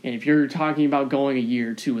 And if you're talking about going a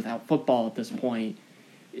year or two without football at this point,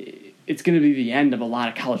 it's going to be the end of a lot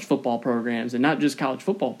of college football programs, and not just college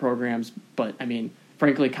football programs, but, I mean,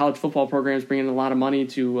 frankly, college football programs bring in a lot of money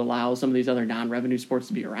to allow some of these other non-revenue sports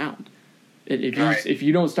to be around. If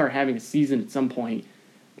you don't start having a season at some point,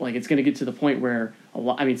 like, it's going to get to the point where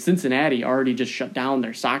Cincinnati already just shut down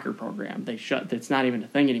their soccer program. It's not even a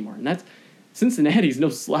thing anymore, and Cincinnati's no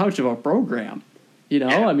slouch of a program.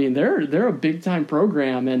 Yeah. I mean, they're a big time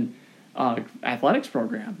program and athletics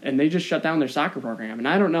program, and they just shut down their soccer program. And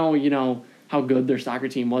I don't know, how good their soccer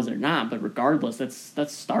team was or not, but regardless,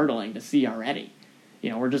 that's startling to see already.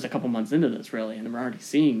 We're just a couple months into this, really, and we're already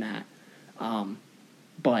seeing that.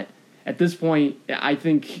 But at this point, I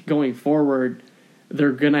think going forward,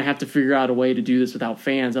 they're going to have to figure out a way to do this without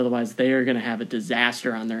fans. Otherwise, they are going to have a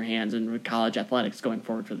disaster on their hands in college athletics going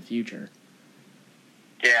forward for the future.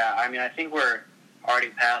 Yeah, I mean, I think we're already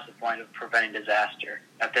past the point of preventing disaster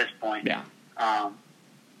at this point. Yeah.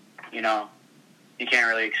 you know, you can't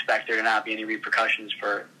really expect there to not be any repercussions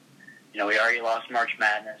for, you know, we already lost March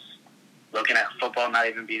Madness, looking at football not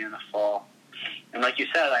even being in the fall. And like you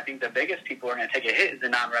said, I think the biggest people are going to take a hit is the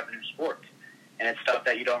non-revenue sports. And it's stuff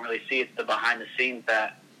that you don't really see. It's the behind the scenes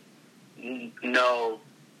that no,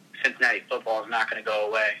 Cincinnati football is not going to go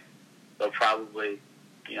away. They'll probably,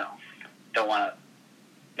 you know, don't want to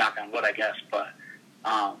knock on wood, I guess, but,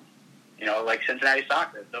 you know, like Cincinnati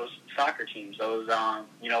soccer, those soccer teams, those,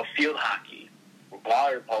 you know, field hockey,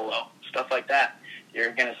 water polo, stuff like that.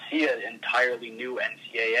 You're going to see an entirely new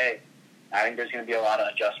NCAA. I think there's going to be a lot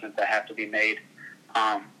of adjustments that have to be made.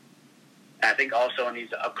 I think also in these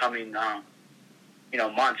upcoming, you know,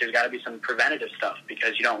 months, there's got to be some preventative stuff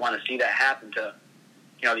because you don't want to see that happen to,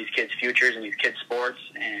 you know, these kids' futures and these kids' sports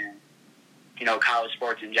and, you know, college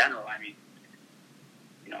sports in general. I mean,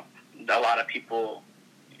 you know, a lot of people,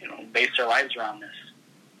 you know, base their lives around this.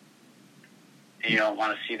 And you don't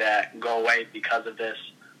want to see that go away because of this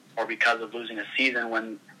or because of losing a season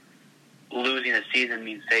when losing a season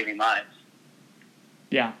means saving lives.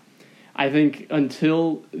 Yeah. I think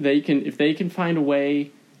until if they can find a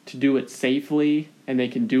way to do it safely and they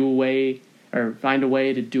can find a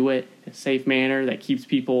way to do it in a safe manner that keeps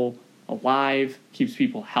people alive, keeps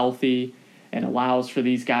people healthy, and allows for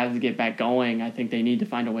these guys to get back going, I think they need to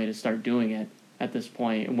find a way to start doing it at this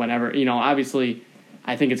point. And whenever, you know, obviously,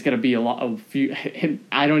 I think it's going to be a few.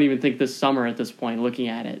 I don't even think this summer at this point, looking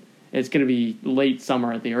at it, it's going to be late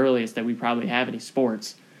summer at the earliest that we probably have any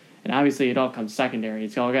sports. And obviously, it all comes secondary.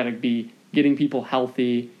 It's all got to be getting people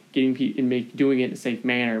healthy, doing it in a safe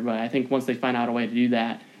manner. But I think once they find out a way to do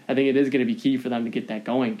that, I think it is going to be key for them to get that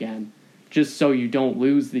going again, just so you don't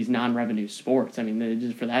lose these non-revenue sports. I mean,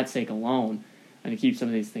 just for that sake alone, and to keep some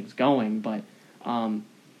of these things going. But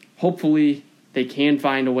hopefully they can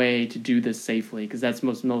find a way to do this safely, because that's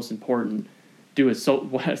most important. Do a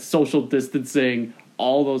social distancing,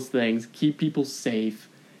 all those things, keep people safe,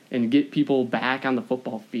 and get people back on the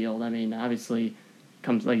football field. I mean, obviously,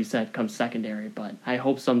 comes, like you said, comes secondary, but I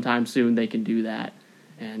hope sometime soon they can do that.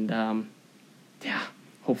 And yeah,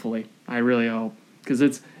 hopefully, I really hope, because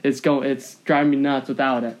it's driving me nuts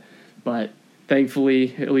without it. But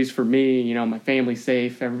thankfully, at least for me, you know, my family's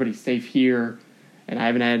safe, everybody's safe here, and I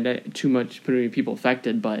haven't had too many people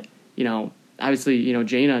affected. But you know, obviously, you know,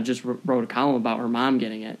 Jana just wrote a column about her mom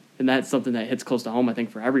getting it, and that's something that hits close to home, I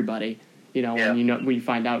think, for everybody. You know, yeah. when you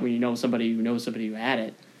find out, when you know somebody who had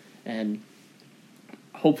it, and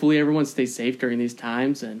hopefully everyone stays safe during these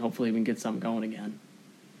times, and hopefully we can get something going again.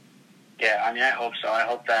 Yeah, I mean, I hope so. I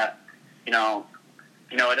hope that, you know,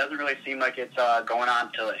 it doesn't really seem like it's going on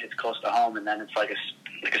until it hits close to home, and then it's like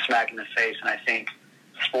a smack in the face. And I think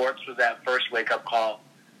sports was that first wake-up call.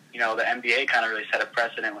 You know, the NBA kind of really set a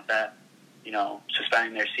precedent with that, you know,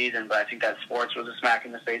 suspending their season. But I think that sports was a smack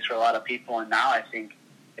in the face for a lot of people, and now I think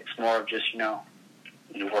it's more of just, you know,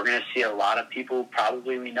 we're going to see a lot of people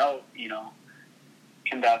probably we know, you know,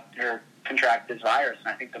 conduct or contract this virus. And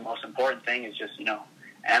I think the most important thing is just, you know,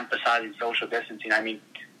 emphasizing social distancing. I mean,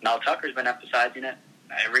 Mel Tucker's been emphasizing it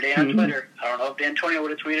every day on Twitter. I don't know if D'Antonio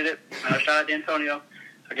would have tweeted it. Shout out D'Antonio.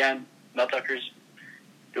 Again, Mel Tucker's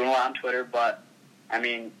doing a lot on Twitter, but I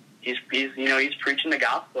mean, he's preaching the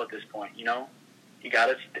gospel at this point. You know, you got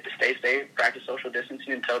to stay safe, practice social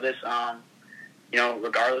distancing until this. You know,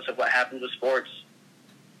 regardless of what happens with sports,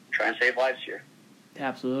 try and save lives here.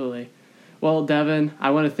 Absolutely. Well, Devin, I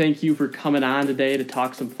want to thank you for coming on today to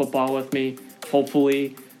talk some football with me.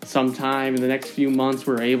 Hopefully, sometime in the next few months,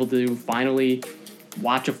 we're able to finally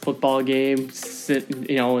watch a football game, sit,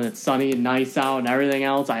 you know, and it's sunny and nice out and everything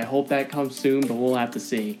else. I hope that comes soon, but we'll have to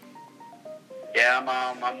see. Yeah,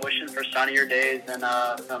 I'm wishing for sunnier days and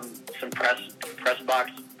some press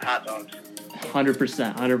box hot dogs.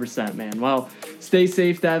 100%, man. Well, stay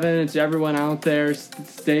safe, Devin, and to everyone out there,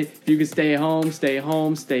 if you can stay home,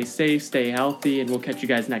 stay safe, stay healthy, and we'll catch you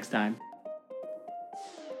guys next time.